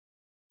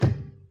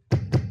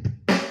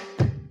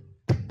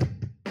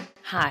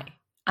Hi,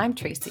 I'm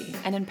Tracy,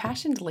 an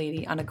impassioned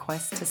lady on a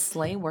quest to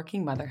slay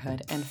working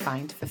motherhood and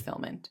find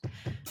fulfillment.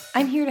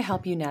 I'm here to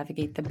help you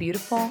navigate the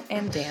beautiful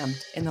and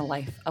damned in the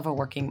life of a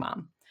working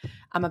mom.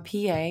 I'm a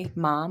PA,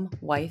 mom,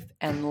 wife,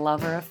 and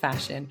lover of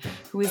fashion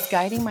who is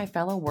guiding my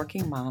fellow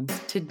working moms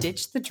to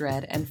ditch the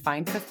dread and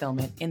find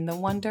fulfillment in the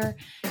wonder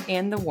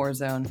and the war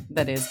zone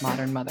that is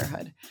modern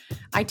motherhood.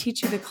 I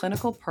teach you the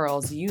clinical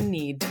pearls you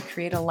need to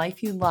create a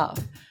life you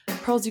love,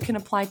 pearls you can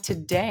apply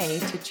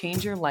today to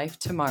change your life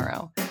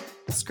tomorrow.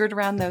 Skirt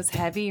around those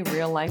heavy,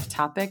 real-life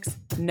topics?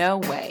 No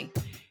way.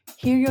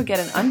 Here you'll get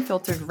an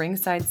unfiltered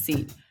ringside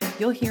seat.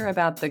 You'll hear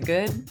about the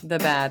good, the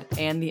bad,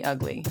 and the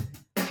ugly.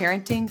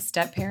 Parenting,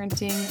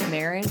 step-parenting,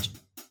 marriage,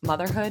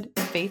 motherhood,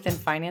 faith, and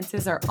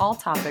finances are all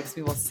topics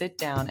we will sit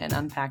down and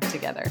unpack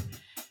together.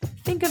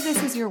 Think of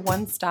this as your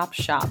one-stop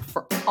shop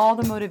for all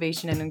the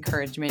motivation and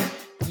encouragement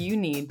you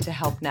need to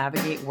help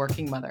navigate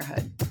working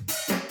motherhood.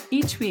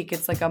 Each week,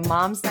 it's like a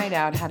mom's night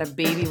out had a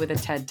baby with a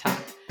TED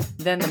Talk.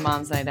 Then the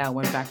mom's night out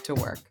went back to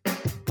work.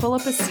 Pull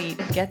up a seat,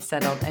 get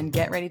settled, and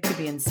get ready to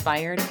be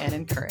inspired and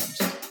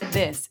encouraged.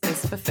 This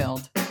is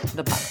Fulfilled,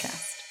 the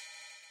podcast.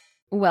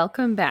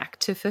 Welcome back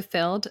to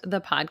Fulfilled,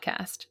 the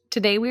podcast.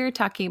 Today we are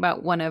talking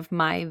about one of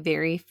my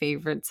very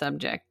favorite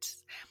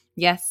subjects.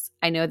 Yes,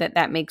 I know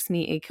that makes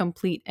me a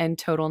complete and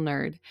total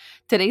nerd.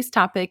 Today's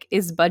topic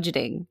is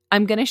budgeting.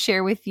 I'm going to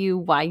share with you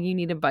why you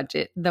need a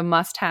budget, the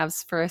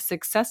must-haves for a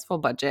successful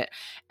budget,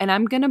 and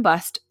I'm going to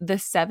bust the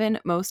 7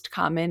 most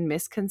common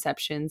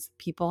misconceptions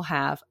people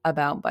have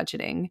about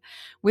budgeting.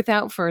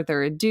 Without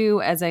further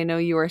ado, as I know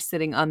you are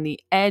sitting on the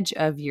edge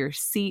of your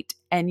seat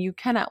and you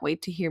cannot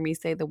wait to hear me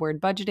say the word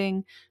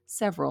budgeting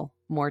several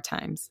more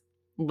times.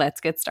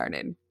 Let's get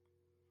started.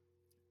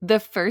 The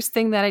first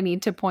thing that I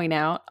need to point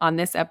out on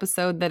this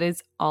episode that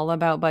is all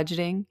about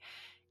budgeting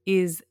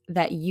is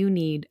that you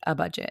need a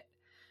budget.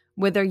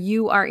 Whether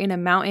you are in a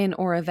mountain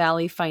or a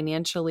valley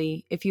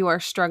financially, if you are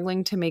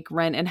struggling to make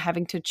rent and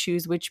having to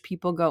choose which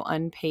people go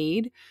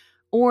unpaid,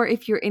 or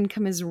if your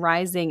income is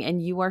rising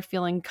and you are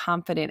feeling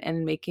confident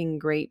and making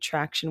great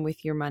traction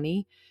with your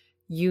money,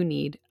 you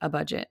need a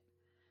budget.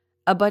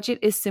 A budget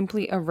is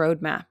simply a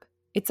roadmap.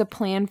 It's a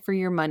plan for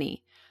your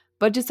money.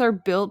 Budgets are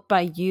built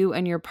by you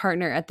and your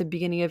partner at the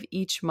beginning of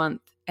each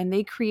month, and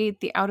they create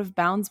the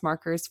out-of-bounds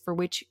markers for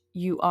which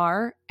you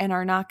are and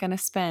are not going to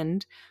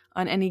spend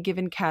on any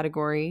given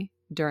category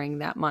during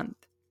that month.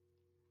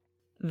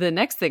 The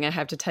next thing I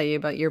have to tell you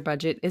about your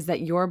budget is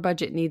that your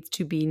budget needs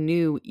to be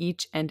new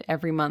each and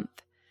every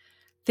month.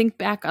 Think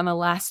back on the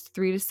last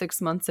 3 to 6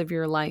 months of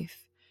your life.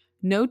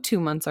 No 2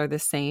 months are the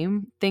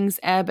same. Things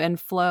ebb and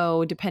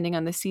flow depending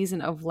on the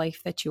season of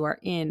life that you are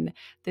in,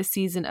 the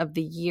season of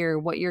the year,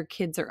 what your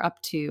kids are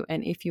up to,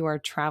 and if you are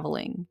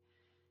traveling.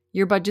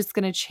 Your budget's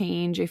going to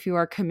change if you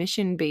are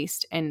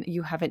commission-based and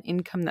you have an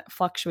income that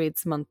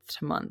fluctuates month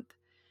to month.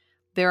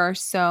 There are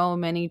so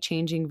many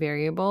changing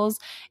variables.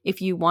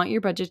 If you want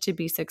your budget to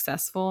be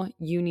successful,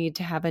 you need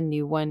to have a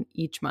new one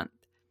each month.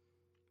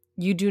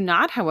 You do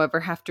not,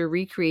 however, have to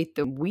recreate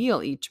the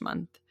wheel each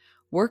month.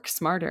 Work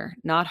smarter,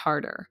 not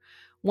harder.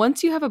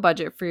 Once you have a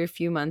budget for a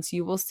few months,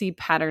 you will see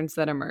patterns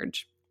that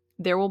emerge.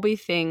 There will be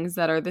things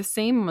that are the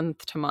same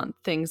month to month,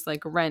 things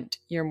like rent,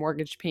 your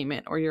mortgage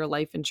payment, or your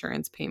life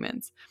insurance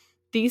payments.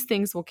 These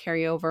things will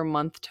carry over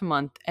month to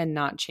month and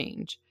not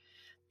change.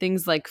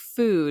 Things like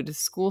food,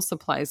 school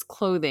supplies,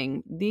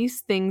 clothing,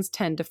 these things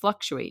tend to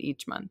fluctuate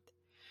each month.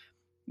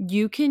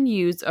 You can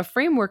use a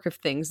framework of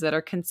things that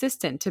are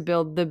consistent to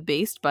build the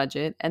base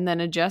budget and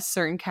then adjust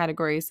certain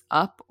categories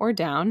up or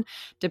down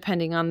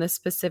depending on the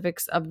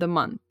specifics of the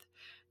month.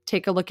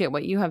 Take a look at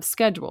what you have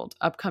scheduled,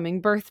 upcoming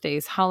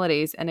birthdays,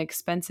 holidays, and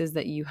expenses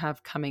that you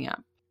have coming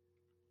up.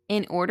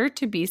 In order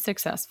to be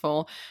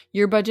successful,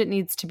 your budget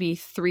needs to be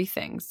 3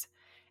 things.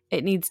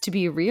 It needs to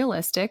be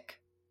realistic,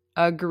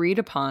 agreed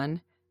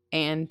upon,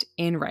 and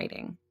in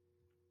writing.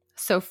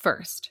 So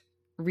first,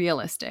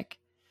 realistic.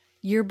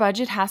 Your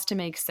budget has to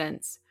make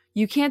sense.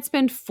 You can't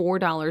spend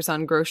 $4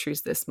 on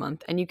groceries this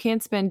month, and you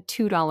can't spend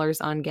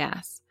 $2 on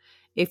gas.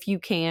 If you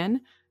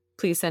can,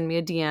 please send me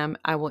a DM.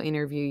 I will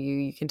interview you.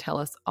 You can tell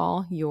us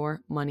all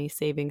your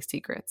money-saving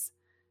secrets.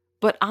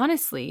 But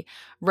honestly,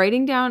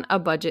 writing down a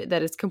budget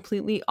that is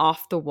completely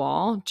off the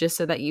wall, just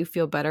so that you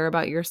feel better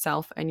about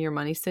yourself and your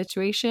money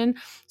situation,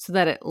 so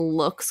that it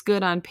looks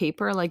good on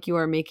paper like you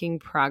are making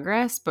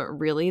progress, but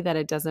really that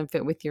it doesn't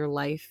fit with your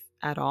life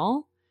at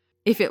all.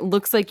 If it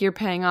looks like you're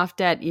paying off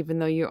debt even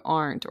though you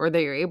aren't, or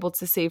that you're able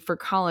to save for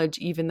college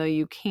even though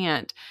you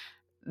can't,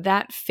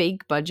 that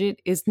fake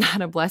budget is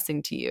not a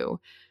blessing to you.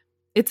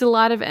 It's a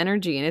lot of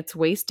energy and it's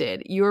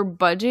wasted. Your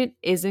budget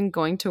isn't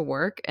going to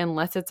work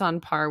unless it's on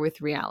par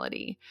with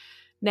reality.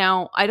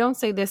 Now, I don't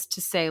say this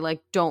to say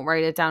don't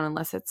write it down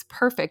unless it's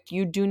perfect.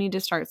 You do need to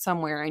start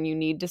somewhere, and you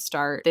need to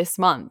start this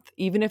month.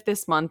 Even if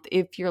this month,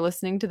 if you're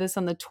listening to this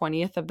on the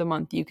 20th of the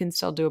month, you can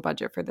still do a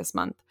budget for this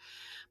month.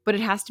 But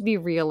it has to be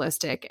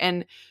realistic,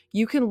 and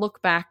you can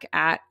look back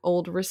at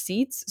old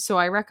receipts. So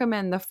I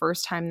recommend the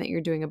first time that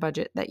you're doing a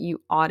budget that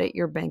you audit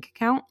your bank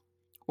account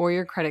or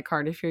your credit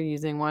card if you're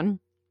using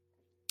one,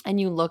 and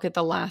you look at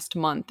the last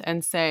month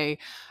and say,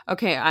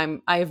 okay,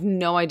 I have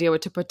no idea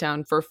what to put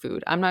down for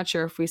food. I'm not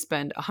sure if we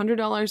spend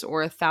 $100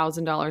 or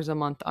 $1,000 a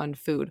month on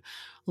food.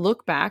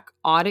 Look back,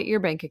 audit your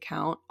bank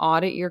account,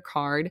 audit your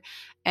card,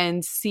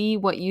 and see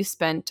what you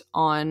spent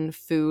on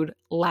food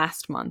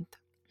last month.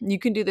 You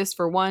can do this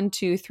for 1,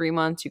 2, 3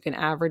 months. You can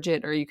average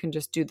it, or you can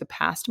just do the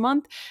past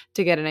month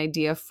to get an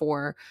idea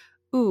for,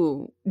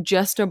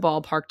 just a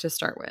ballpark to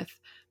start with,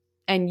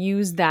 and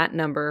use that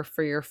number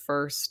for your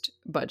first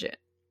budget.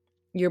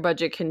 Your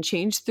budget can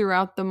change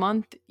throughout the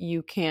month.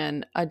 You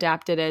can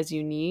adapt it as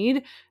you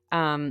need,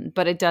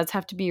 but it does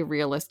have to be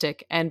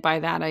realistic. And by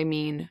that, I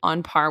mean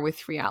on par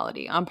with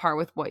reality, on par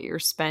with what you're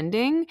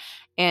spending.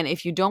 And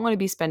if you don't want to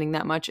be spending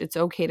that much, it's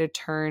okay to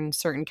turn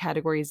certain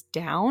categories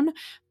down,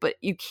 but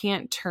you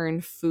can't turn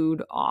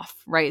food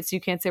off, right? So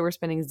you can't say we're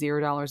spending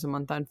 $0 a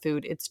month on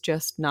food. It's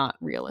just not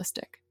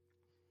realistic.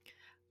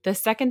 The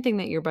second thing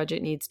that your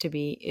budget needs to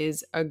be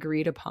is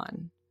agreed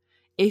upon.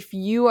 If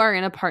you are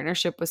in a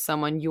partnership with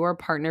someone, your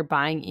partner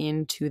buying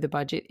into the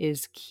budget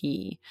is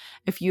key.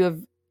 If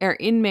you are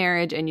in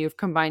marriage and you've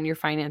combined your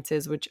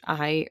finances, which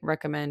I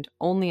recommend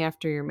only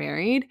after you're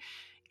married,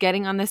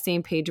 getting on the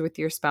same page with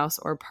your spouse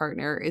or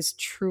partner is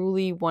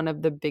truly one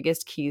of the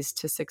biggest keys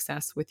to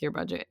success with your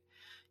budget.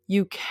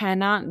 You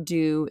cannot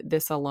do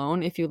this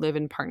alone if you live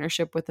in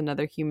partnership with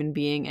another human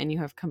being and you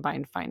have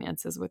combined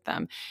finances with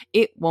them.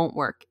 It won't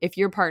work. If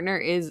your partner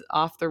is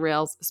off the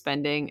rails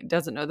spending,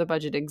 doesn't know the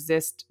budget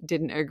exists,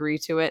 didn't agree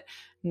to it,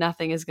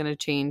 nothing is going to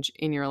change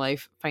in your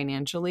life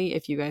financially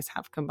if you guys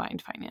have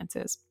combined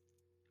finances.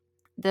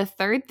 The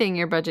third thing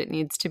your budget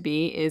needs to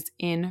be is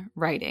in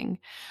writing.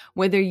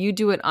 Whether you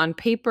do it on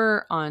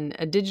paper, on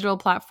a digital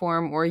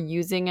platform, or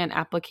using an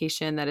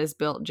application that is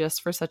built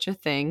just for such a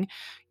thing,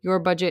 your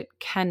budget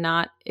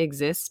cannot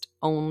exist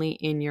only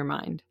in your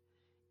mind.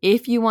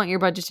 If you want your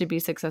budget to be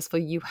successful,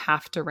 you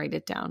have to write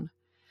it down.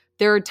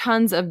 There are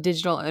tons of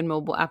digital and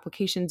mobile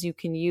applications you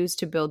can use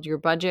to build your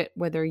budget,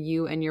 whether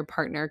you and your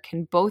partner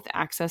can both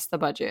access the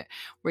budget,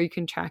 where you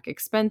can track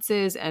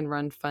expenses and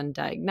run fun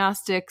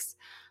diagnostics.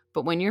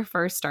 But when you're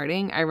first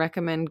starting, I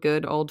recommend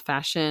good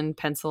old-fashioned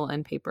pencil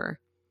and paper.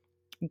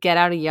 Get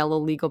out a yellow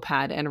legal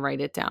pad and write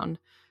it down.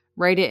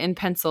 Write it in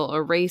pencil,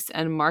 erase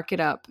and mark it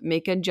up.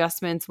 Make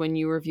adjustments when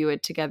you review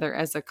it together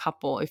as a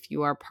couple if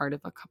you are part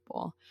of a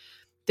couple.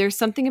 There's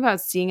something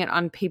about seeing it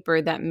on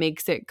paper that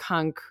makes it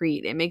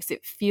concrete. It makes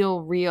it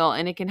feel real,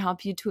 and it can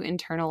help you to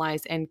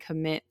internalize and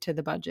commit to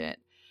the budget.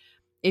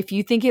 If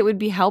you think it would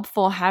be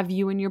helpful, have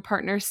you and your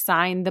partner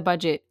sign the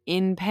budget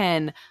in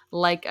pen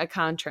like a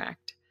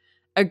contract.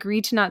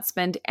 Agree to not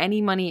spend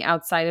any money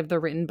outside of the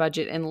written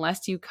budget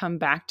unless you come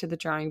back to the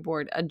drawing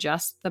board,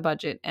 adjust the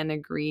budget, and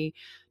agree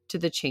to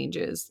the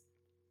changes.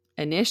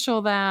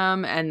 Initial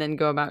them and then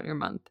go about your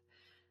month.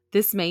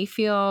 This may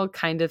feel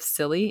kind of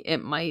silly.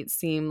 It might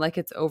seem like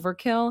it's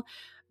overkill,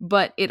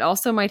 but it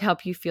also might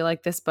help you feel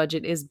like this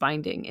budget is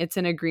binding. It's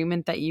an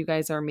agreement that you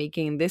guys are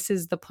making. This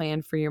is the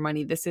plan for your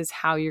money. This is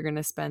how you're going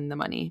to spend the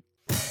money.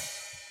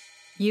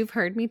 You've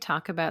heard me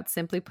talk about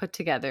Simply Put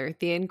Together,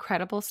 the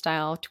incredible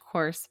style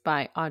course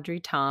by Audrey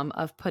Tom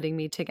of Putting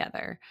Me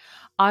Together.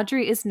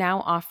 Audrey is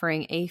now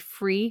offering a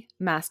free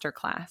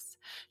masterclass.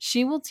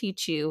 She will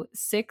teach you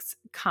 6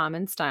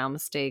 common style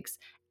mistakes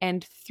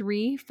and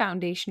 3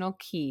 foundational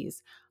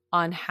keys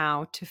on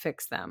how to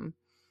fix them.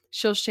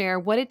 She'll share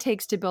what it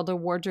takes to build a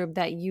wardrobe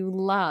that you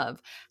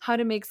love, how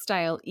to make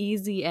style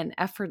easy and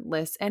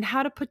effortless, and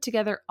how to put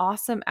together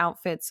awesome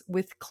outfits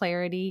with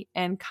clarity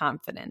and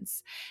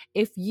confidence.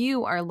 If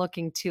you are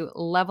looking to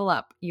level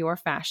up your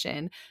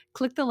fashion,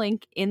 click the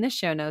link in the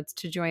show notes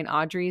to join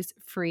Audrey's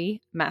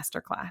free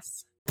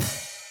masterclass.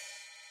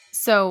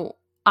 So,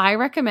 I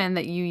recommend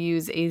that you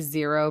use a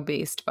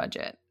zero-based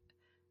budget.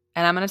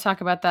 And I'm going to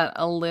talk about that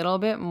a little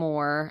bit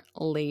more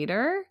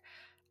later.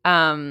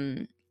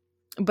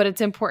 But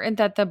it's important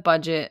that the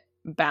budget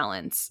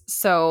balance.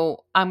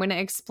 So I'm going to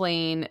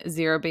explain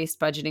zero-based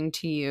budgeting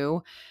to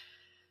you.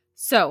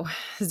 So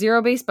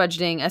zero-based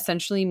budgeting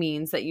essentially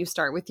means that you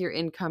start with your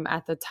income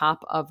at the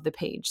top of the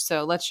page.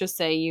 So let's just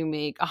say you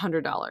make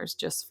 $100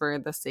 just for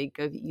the sake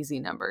of easy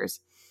numbers.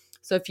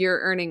 So if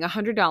you're earning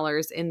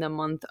 $100 in the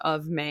month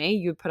of May,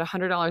 you would put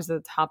 $100 at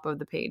the top of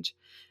the page.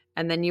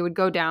 And then you would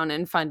go down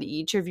and fund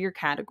each of your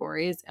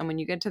categories. And when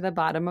you get to the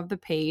bottom of the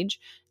page,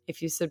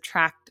 if you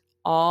subtract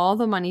all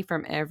the money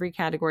from every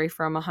category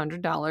from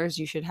 $100,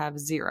 you should have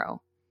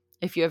 0.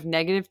 If you have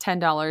negative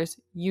 $10,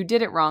 you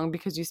did it wrong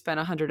because you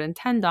spent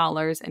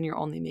 $110 and you're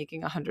only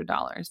making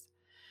 $100.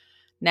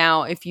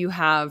 Now, if you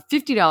have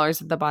 $50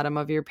 at the bottom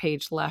of your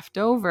page left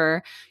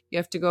over, you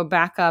have to go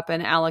back up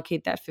and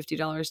allocate that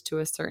 $50 to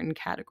a certain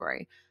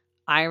category.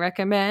 I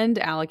recommend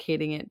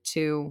allocating it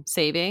to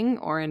saving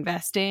or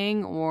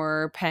investing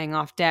or paying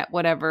off debt,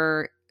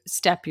 whatever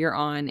step you're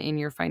on in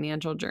your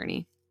financial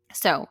journey.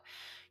 So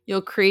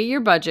you'll create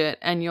your budget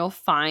and you'll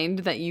find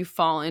that you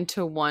fall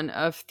into one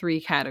of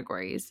 3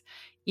 categories.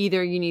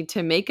 Either you need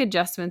to make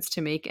adjustments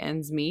to make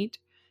ends meet,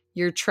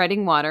 you're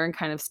treading water and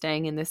kind of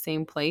staying in the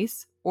same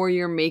place, or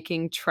you're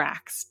making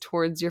tracks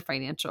towards your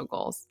financial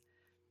goals.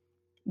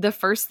 The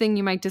first thing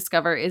you might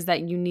discover is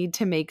that you need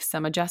to make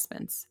some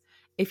adjustments.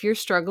 If you're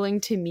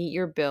struggling to meet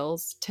your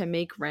bills, to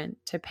make rent,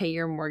 to pay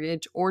your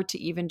mortgage, or to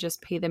even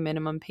just pay the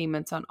minimum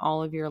payments on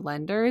all of your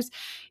lenders,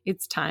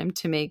 it's time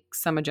to make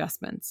some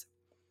adjustments.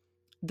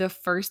 The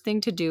first thing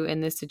to do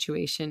in this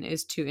situation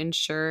is to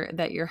ensure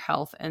that your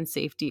health and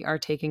safety are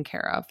taken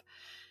care of.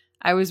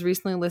 I was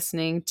recently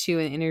listening to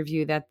an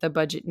interview that the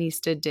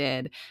Budgetnista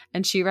did,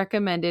 and she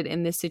recommended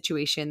in this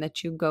situation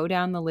that you go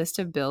down the list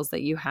of bills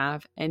that you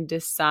have and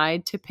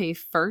decide to pay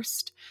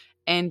first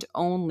and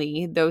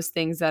only those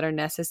things that are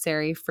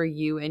necessary for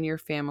you and your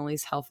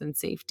family's health and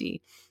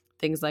safety.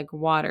 Things like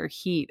water,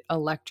 heat,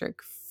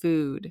 electric,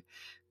 food,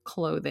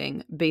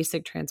 clothing,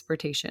 basic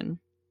transportation.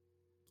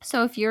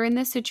 So if you're in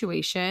this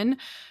situation,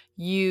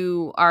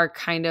 you are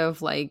kind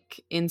of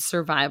like in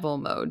survival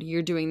mode.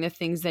 You're doing the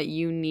things that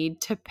you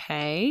need to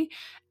pay,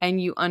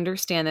 and you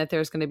understand that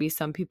there's going to be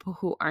some people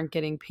who aren't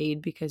getting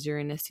paid because you're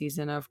in a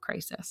season of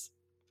crisis.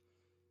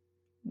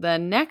 The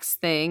next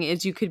thing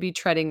is you could be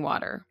treading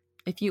water.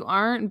 If you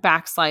aren't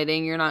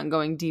backsliding, you're not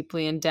going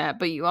deeply in debt,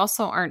 but you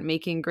also aren't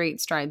making great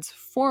strides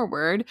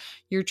forward,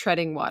 you're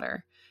treading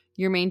water.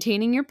 You're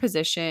maintaining your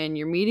position,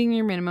 you're meeting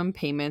your minimum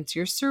payments,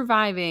 you're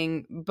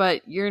surviving,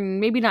 but you're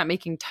maybe not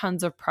making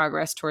tons of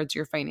progress towards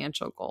your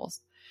financial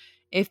goals.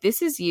 If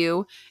this is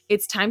you,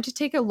 it's time to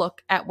take a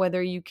look at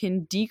whether you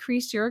can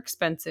decrease your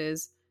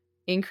expenses,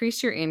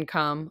 increase your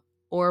income,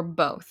 or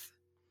both.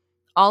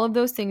 All of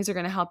those things are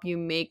going to help you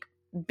make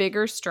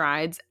bigger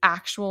strides,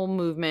 actual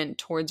movement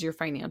towards your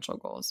financial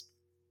goals.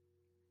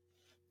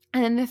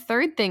 And then the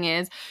third thing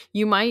is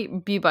you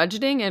might be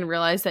budgeting and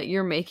realize that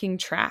you're making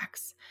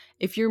tracks.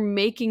 If you're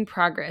making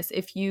progress,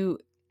 if you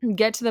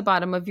get to the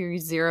bottom of your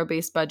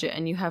zero-based budget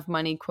and you have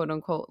money, quote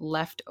unquote,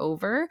 left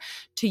over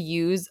to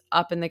use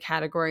up in the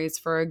categories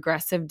for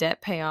aggressive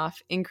debt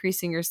payoff,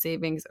 increasing your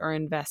savings or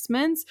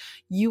investments,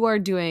 you are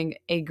doing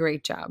a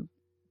great job.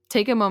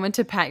 Take a moment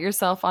to pat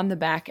yourself on the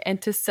back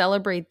and to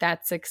celebrate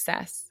that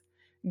success.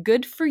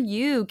 Good for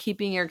you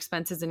keeping your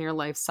expenses and your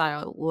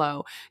lifestyle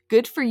low.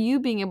 Good for you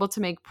being able to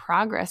make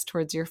progress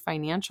towards your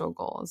financial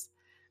goals.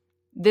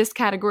 This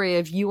category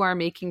of you are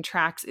making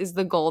tracks is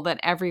the goal that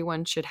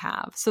everyone should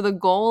have. So the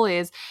goal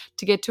is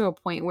to get to a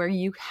point where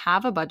you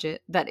have a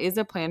budget that is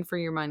a plan for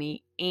your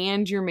money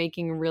and you're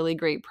making really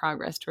great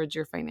progress towards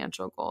your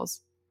financial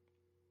goals.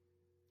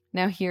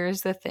 Now,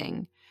 here's the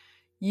thing.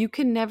 You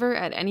can never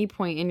at any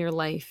point in your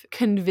life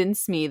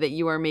convince me that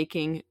you are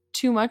making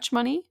too much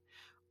money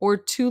or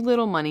too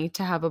little money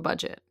to have a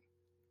budget.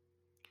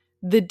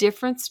 The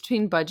difference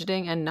between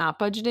budgeting and not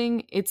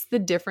budgeting, it's the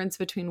difference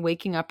between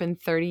waking up in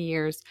 30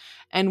 years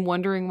and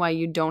wondering why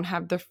you don't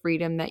have the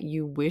freedom that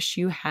you wish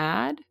you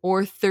had,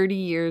 or 30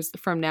 years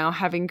from now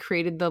having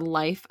created the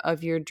life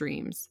of your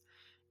dreams.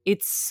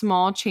 It's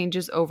small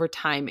changes over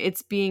time.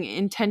 It's being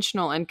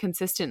intentional and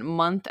consistent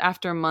month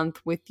after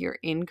month with your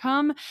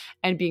income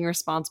and being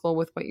responsible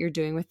with what you're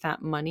doing with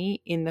that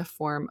money in the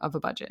form of a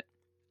budget.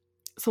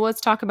 So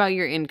let's talk about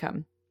your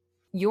income.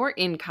 Your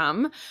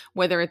income,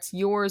 whether it's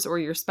yours or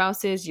your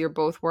spouse's, you're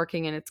both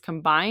working and it's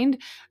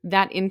combined,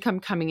 that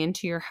income coming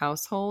into your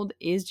household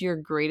is your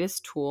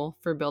greatest tool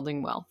for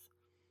building wealth.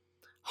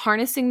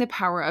 Harnessing the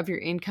power of your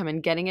income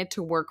and getting it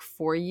to work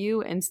for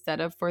you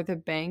instead of for the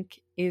bank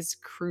is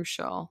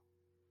crucial.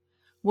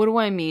 What do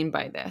I mean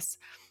by this?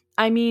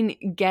 I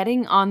mean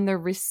getting on the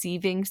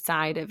receiving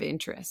side of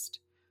interest.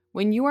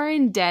 When you are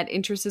in debt,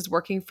 interest is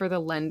working for the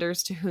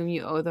lenders to whom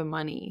you owe the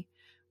money.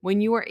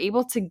 When you are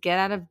able to get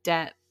out of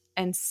debt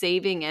and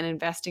saving and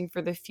investing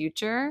for the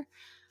future,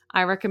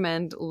 I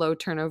recommend low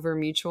turnover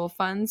mutual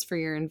funds for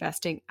your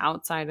investing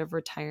outside of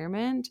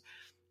retirement.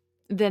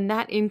 Then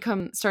that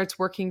income starts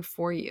working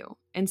for you.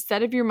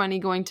 Instead of your money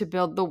going to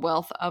build the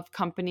wealth of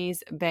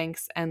companies,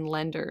 banks, and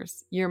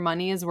lenders, your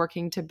money is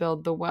working to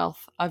build the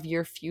wealth of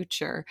your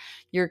future,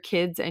 your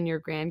kids' and your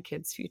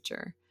grandkids'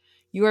 future.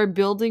 You are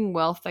building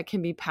wealth that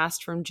can be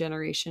passed from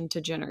generation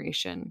to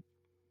generation.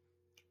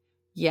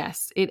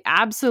 Yes, it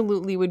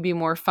absolutely would be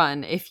more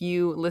fun if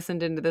you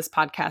listened into this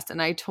podcast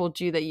and I told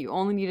you that you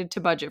only needed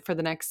to budget for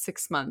the next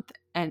 6 months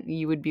and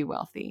you would be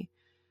wealthy.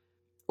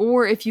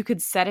 Or if you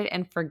could set it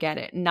and forget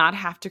it, not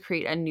have to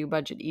create a new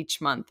budget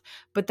each month.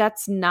 But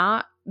that's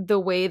not the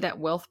way that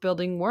wealth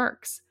building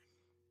works.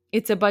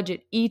 It's a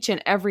budget each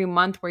and every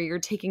month where you're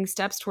taking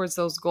steps towards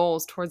those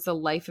goals, towards the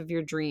life of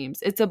your dreams.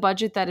 It's a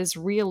budget that is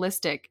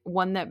realistic,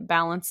 one that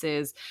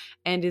balances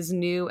and is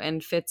new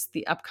and fits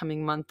the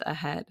upcoming month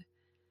ahead.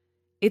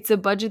 It's a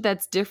budget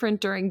that's different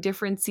during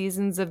different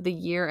seasons of the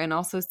year and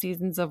also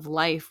seasons of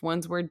life,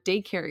 ones where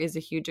daycare is a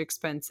huge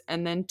expense,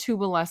 and then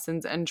tuba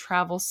lessons and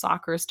travel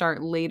soccer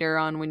start later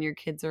on when your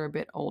kids are a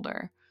bit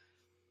older.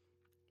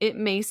 It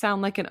may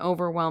sound like an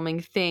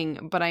overwhelming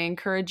thing, but I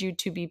encourage you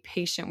to be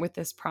patient with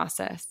this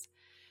process.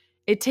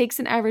 It takes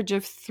an average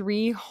of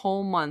 3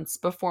 whole months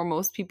before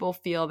most people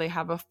feel they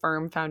have a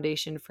firm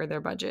foundation for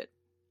their budget.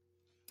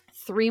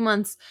 3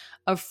 months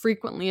of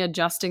frequently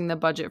adjusting the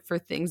budget for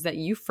things that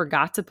you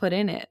forgot to put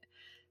in it.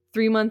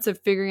 3 months of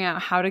figuring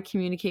out how to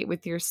communicate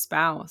with your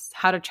spouse,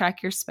 how to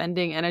track your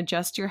spending and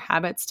adjust your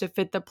habits to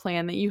fit the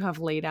plan that you have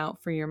laid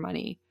out for your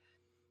money.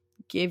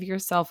 Give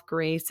yourself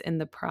grace in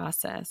the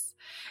process.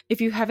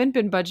 If you haven't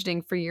been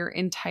budgeting for your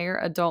entire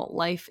adult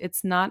life,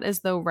 it's not as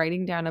though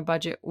writing down a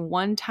budget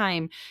one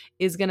time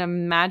is going to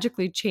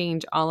magically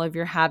change all of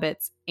your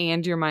habits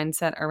and your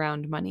mindset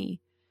around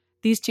money.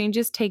 These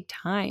changes take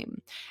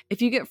time.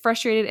 If you get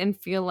frustrated and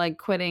feel like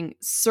quitting,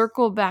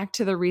 circle back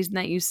to the reason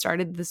that you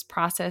started this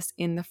process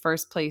in the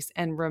first place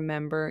and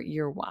remember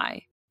your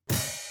why.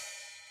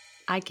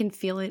 I can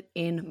feel it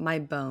in my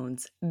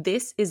bones.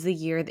 This is the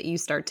year that you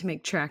start to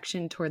make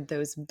traction toward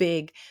those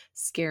big,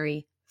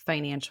 scary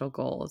financial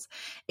goals.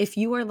 If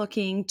you are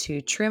looking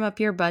to trim up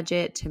your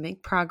budget to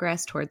make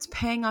progress towards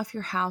paying off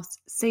your house,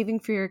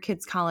 saving for your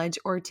kids' college,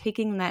 or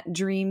taking that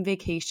dream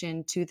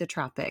vacation to the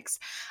tropics,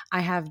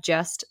 I have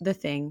just the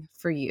thing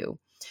for you.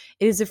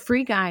 It is a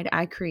free guide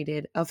I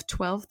created of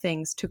 12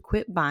 things to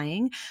quit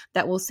buying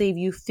that will save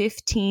you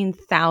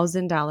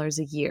 $15,000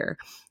 a year.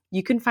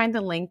 You can find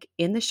the link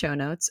in the show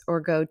notes or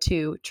go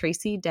to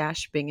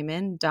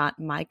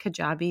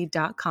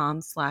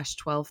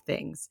tracy-bingaman.mykajabi.com/12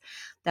 things.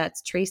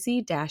 That's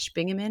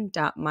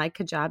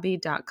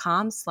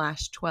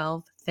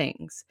tracy-bingaman.mykajabi.com/12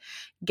 things.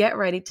 Get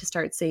ready to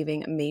start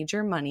saving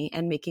major money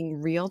and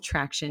making real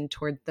traction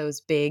toward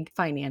those big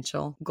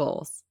financial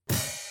goals.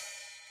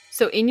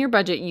 So in your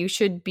budget, you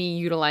should be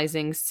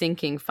utilizing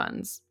sinking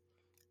funds.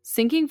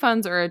 Sinking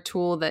funds are a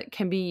tool that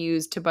can be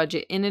used to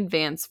budget in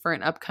advance for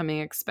an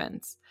upcoming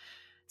expense.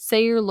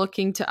 Say you're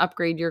looking to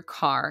upgrade your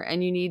car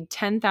and you need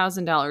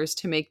 $10,000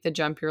 to make the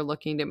jump you're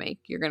looking to make.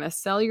 You're going to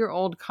sell your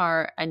old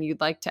car and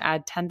you'd like to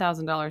add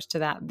 $10,000 to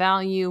that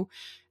value,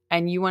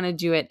 and you want to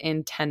do it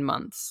in 10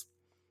 months.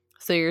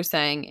 So you're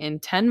saying in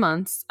 10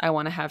 months, I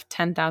want to have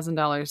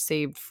 $10,000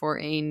 saved for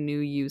a new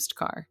used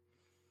car.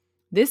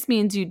 This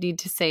means you need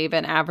to save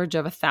an average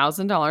of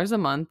 $1,000 a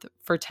month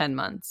for 10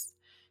 months.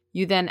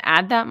 You then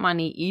add that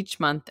money each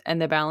month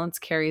and the balance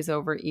carries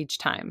over each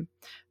time.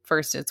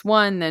 First it's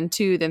 $1,000, then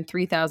 $2,000, then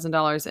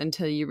 $3,000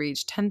 until you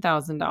reach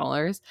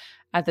 $10,000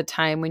 at the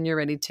time when you're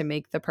ready to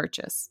make the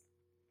purchase.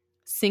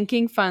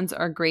 Sinking funds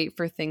are great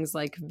for things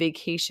like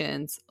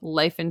vacations,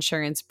 life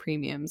insurance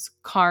premiums,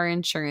 car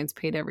insurance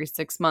paid every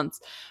 6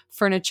 months,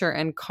 furniture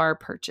and car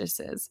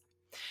purchases.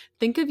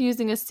 Think of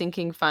using a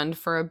sinking fund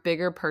for a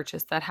bigger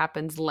purchase that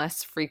happens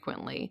less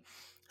frequently,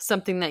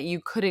 something that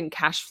you couldn't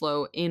cash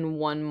flow in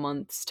 1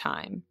 month's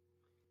time.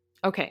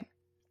 Okay.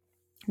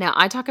 Now,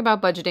 I talk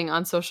about budgeting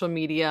on social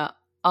media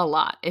a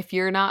lot. If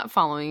you're not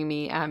following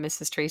me at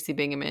Mrs. Tracy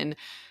Bingaman,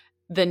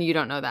 then you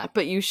don't know that.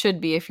 But you should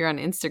be if you're on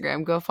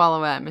Instagram. Go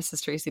follow at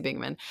Mrs. Tracy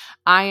Bingaman.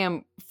 I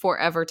am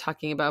forever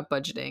talking about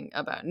budgeting,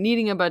 about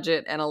needing a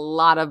budget, and a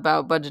lot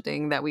about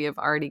budgeting that we have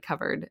already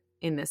covered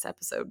in this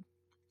episode.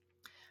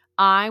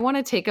 I want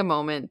to take a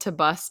moment to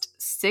bust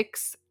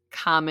 6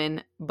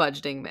 common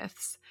budgeting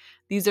myths.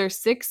 These are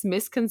 6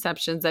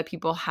 misconceptions that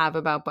people have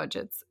about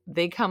budgets.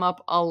 They come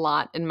up a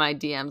lot in my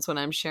DMs when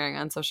I'm sharing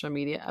on social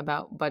media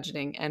about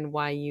budgeting and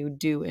why you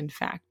do, in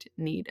fact,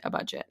 need a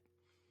budget.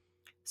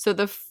 So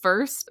the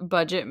first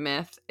budget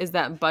myth is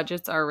that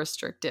budgets are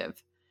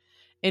restrictive.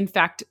 In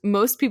fact,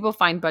 most people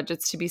find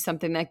budgets to be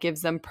something that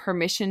gives them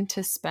permission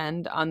to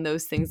spend on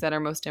those things that are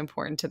most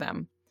important to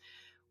them.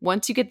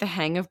 Once you get the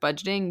hang of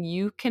budgeting,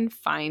 you can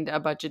find a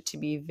budget to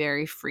be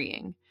very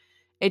freeing.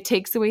 It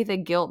takes away the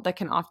guilt that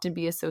can often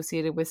be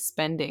associated with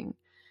spending.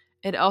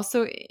 It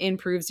also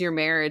improves your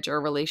marriage or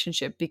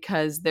relationship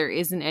because there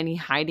isn't any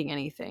hiding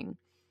anything.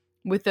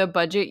 With a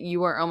budget,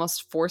 you are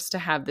almost forced to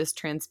have this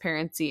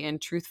transparency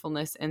and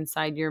truthfulness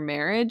inside your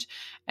marriage,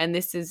 and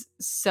this is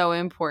so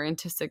important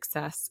to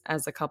success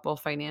as a couple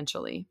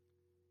financially.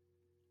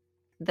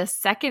 The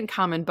second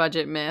common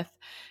budget myth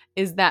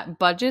is that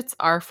budgets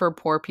are for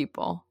poor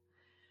people.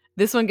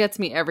 This one gets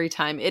me every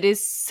time. It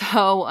is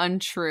so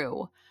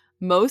untrue.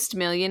 Most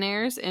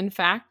millionaires, in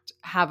fact,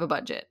 have a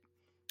budget.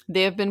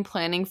 They have been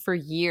planning for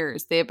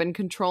years. They have been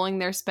controlling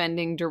their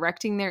spending,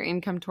 directing their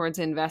income towards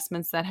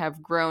investments that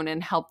have grown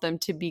and helped them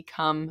to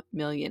become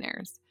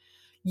millionaires.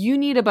 You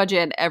need a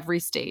budget at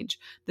every stage.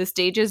 The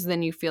stages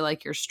then you feel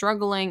like you're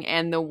struggling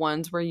and the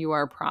ones where you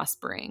are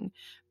prospering.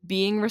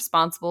 Being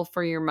responsible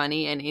for your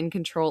money and in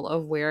control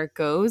of where it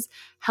goes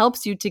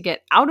helps you to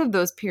get out of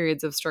those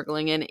periods of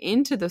struggling and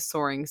into the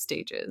soaring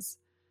stages.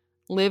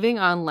 Living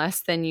on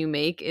less than you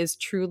make is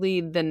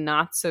truly the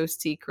not so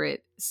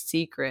secret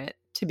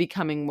to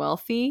becoming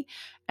wealthy,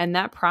 and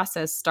that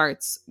process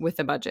starts with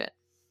a budget.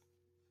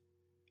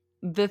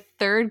 The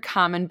third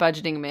common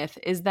budgeting myth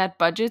is that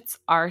budgets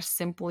are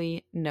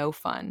simply no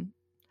fun.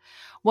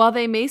 While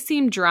they may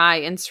seem dry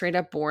and straight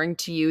up boring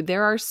to you,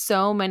 there are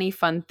so many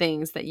fun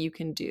things that you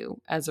can do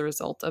as a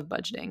result of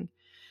budgeting.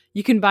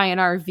 You can buy an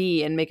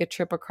RV and make a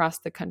trip across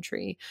the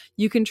country.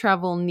 You can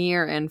travel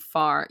near and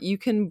far. You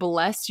can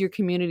bless your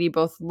community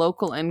both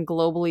local and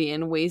globally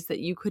in ways that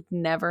you could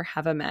never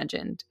have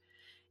imagined.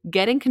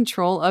 Getting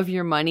control of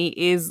your money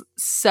is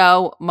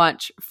so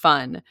much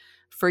fun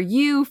for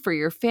you, for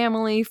your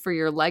family, for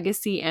your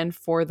legacy, and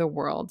for the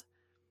world.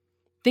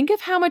 Think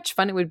of how much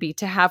fun it would be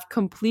to have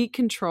complete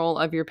control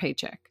of your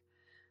paycheck.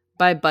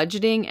 By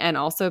budgeting and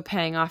also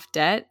paying off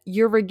debt,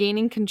 you're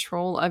regaining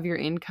control of your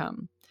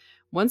income.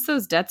 Once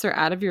those debts are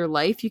out of your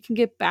life, you can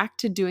get back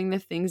to doing the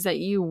things that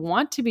you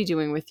want to be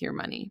doing with your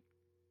money.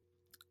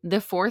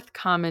 The fourth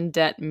common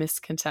debt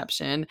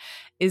misconception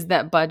is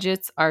that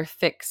budgets are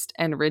fixed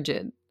and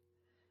rigid.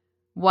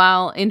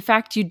 While, in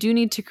fact, you do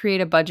need to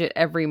create a budget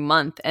every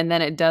month, and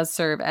then it does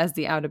serve as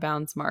the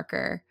out-of-bounds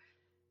marker,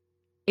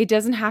 it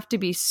doesn't have to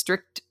be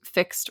strict,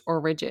 fixed, or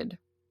rigid.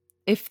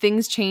 If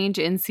things change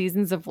in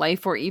seasons of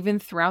life or even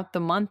throughout the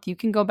month, you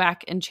can go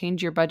back and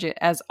change your budget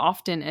as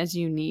often as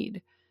you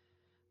need.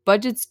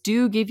 Budgets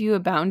do give you a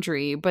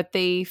boundary, but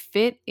they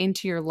fit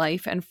into your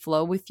life and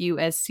flow with you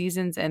as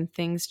seasons and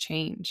things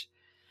change.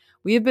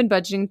 We have been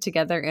budgeting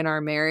together in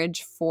our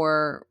marriage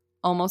for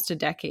almost a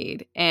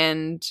decade,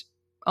 and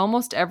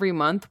almost every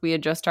month we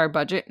adjust our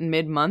budget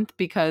mid-month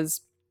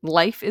because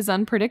life is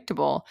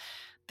unpredictable.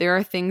 There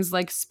are things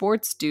like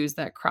sports dues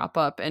that crop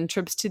up and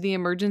trips to the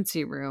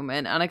emergency room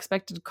and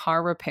unexpected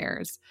car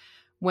repairs.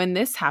 When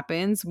this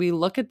happens, we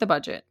look at the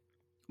budget.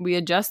 We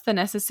adjust the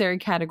necessary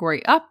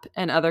category up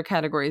and other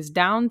categories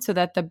down so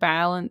that the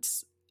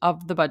balance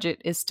of the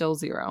budget is still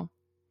zero.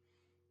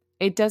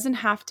 It doesn't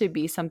have to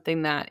be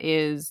something that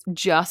is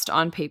just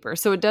on paper.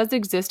 So it does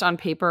exist on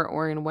paper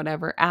or in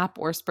whatever app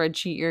or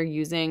spreadsheet you're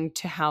using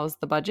to house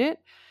the budget,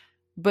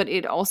 but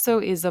it also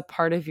is a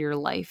part of your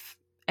life.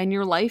 And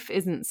your life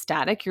isn't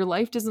static. Your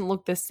life doesn't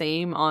look the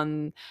same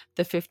on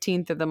the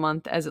 15th of the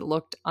month as it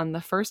looked on the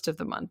 1st of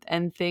the month,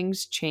 and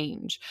things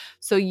change.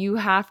 So you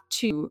have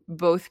to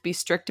both be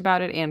strict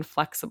about it and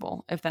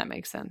flexible, if that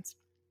makes sense.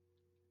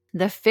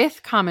 The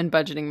fifth common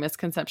budgeting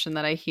misconception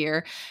that I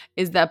hear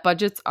is that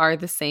budgets are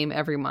the same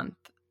every month.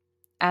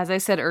 As I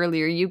said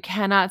earlier, you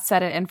cannot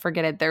set it and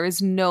forget it. There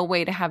is no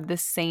way to have the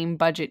same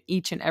budget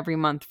each and every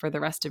month for the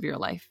rest of your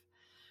life.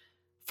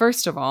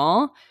 First of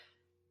all,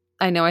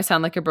 I know I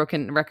sound like a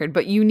broken record,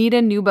 but you need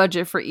a new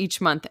budget for each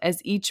month,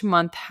 as each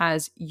month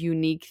has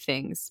unique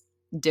things.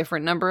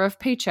 Different number of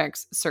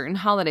paychecks, certain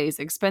holidays,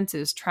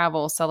 expenses,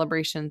 travel,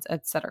 celebrations,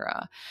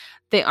 etc.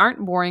 They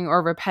aren't boring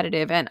or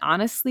repetitive, and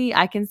honestly,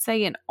 I can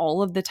say in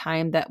all of the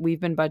time that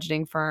we've been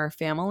budgeting for our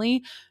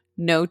family,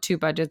 no two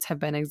budgets have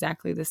been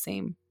exactly the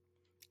same.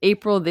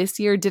 April this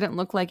year didn't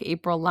look like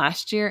April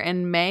last year,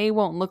 and May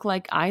won't look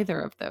like either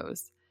of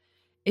those.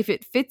 If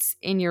it fits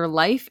in your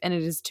life and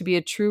it is to be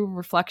a true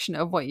reflection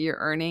of what you're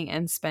earning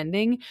and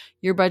spending,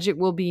 your budget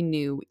will be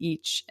new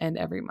each and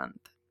every month.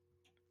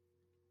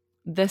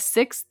 The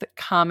sixth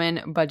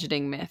common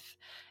budgeting myth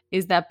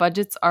is that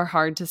budgets are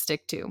hard to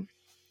stick to.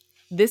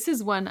 This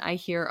is one I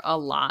hear a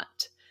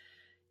lot.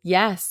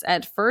 Yes,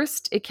 at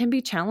first it can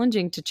be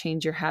challenging to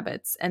change your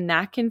habits, and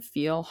that can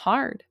feel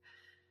hard.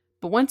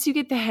 But once you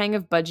get the hang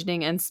of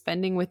budgeting and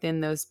spending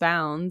within those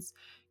bounds,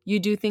 you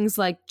do things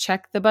like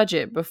check the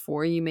budget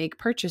before you make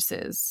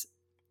purchases.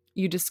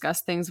 You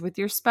discuss things with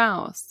your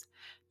spouse.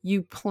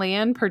 You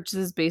plan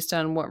purchases based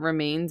on what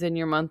remains in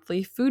your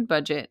monthly food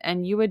budget,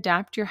 and you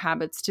adapt your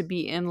habits to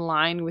be in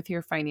line with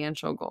your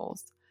financial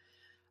goals.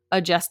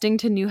 Adjusting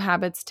to new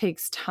habits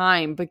takes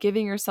time, but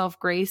giving yourself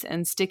grace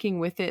and sticking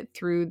with it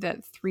through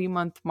that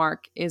 3-month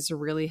mark is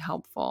really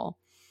helpful.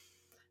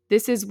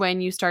 This is when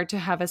you start to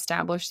have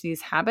established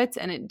these habits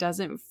and it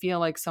doesn't feel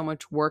like so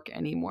much work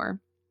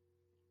anymore.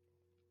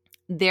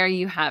 There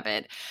you have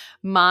it.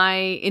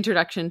 My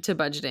introduction to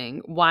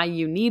budgeting, why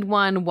you need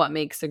one, what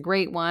makes a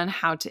great one,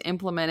 how to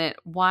implement it,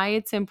 why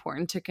it's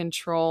important to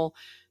control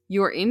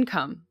your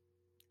income,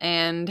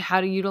 and how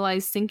to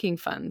utilize sinking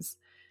funds.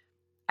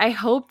 I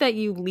hope that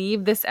you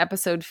leave this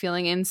episode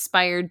feeling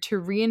inspired to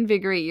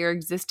reinvigorate your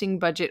existing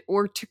budget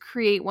or to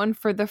create one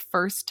for the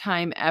first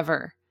time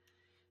ever.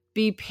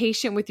 Be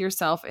patient with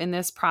yourself in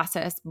this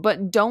process,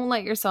 but don't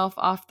let yourself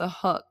off the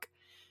hook.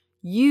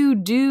 You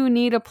do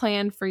need a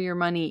plan for your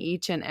money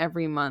each and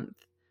every month.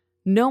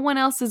 No one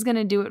else is going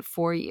to do it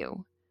for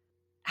you.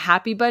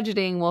 Happy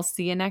budgeting. We'll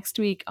see you next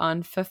week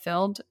on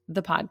Fulfilled,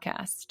 the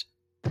podcast.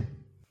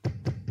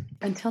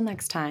 Until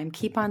next time,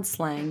 keep on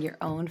slaying your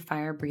own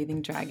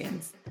fire-breathing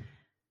dragons.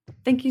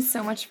 Thank you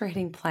so much for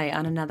hitting play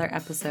on another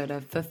episode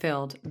of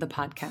Fulfilled, the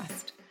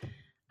podcast.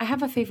 I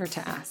have a favor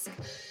to ask.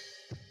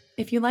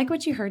 If you like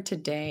what you heard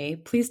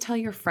today, please tell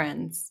your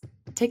friends.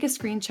 Take a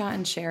screenshot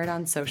and share it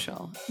on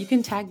social. You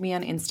can tag me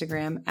on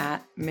Instagram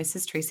at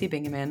Mrs. Tracy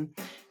Bingaman,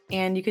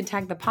 and you can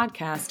tag the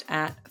podcast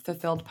at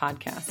Fulfilled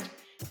Podcast.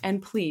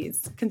 And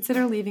please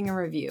consider leaving a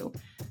review.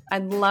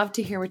 I'd love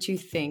to hear what you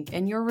think,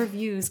 and your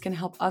reviews can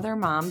help other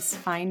moms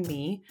find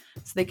me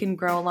so they can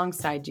grow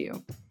alongside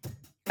you.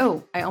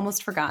 Oh, I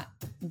almost forgot.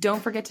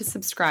 Don't forget to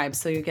subscribe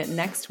so you get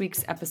next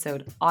week's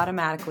episode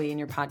automatically in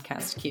your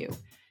podcast queue.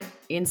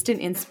 Instant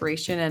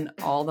inspiration and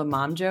all the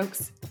mom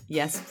jokes?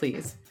 Yes,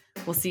 please.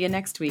 We'll see you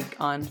next week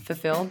on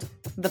Fulfilled,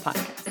 the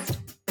podcast.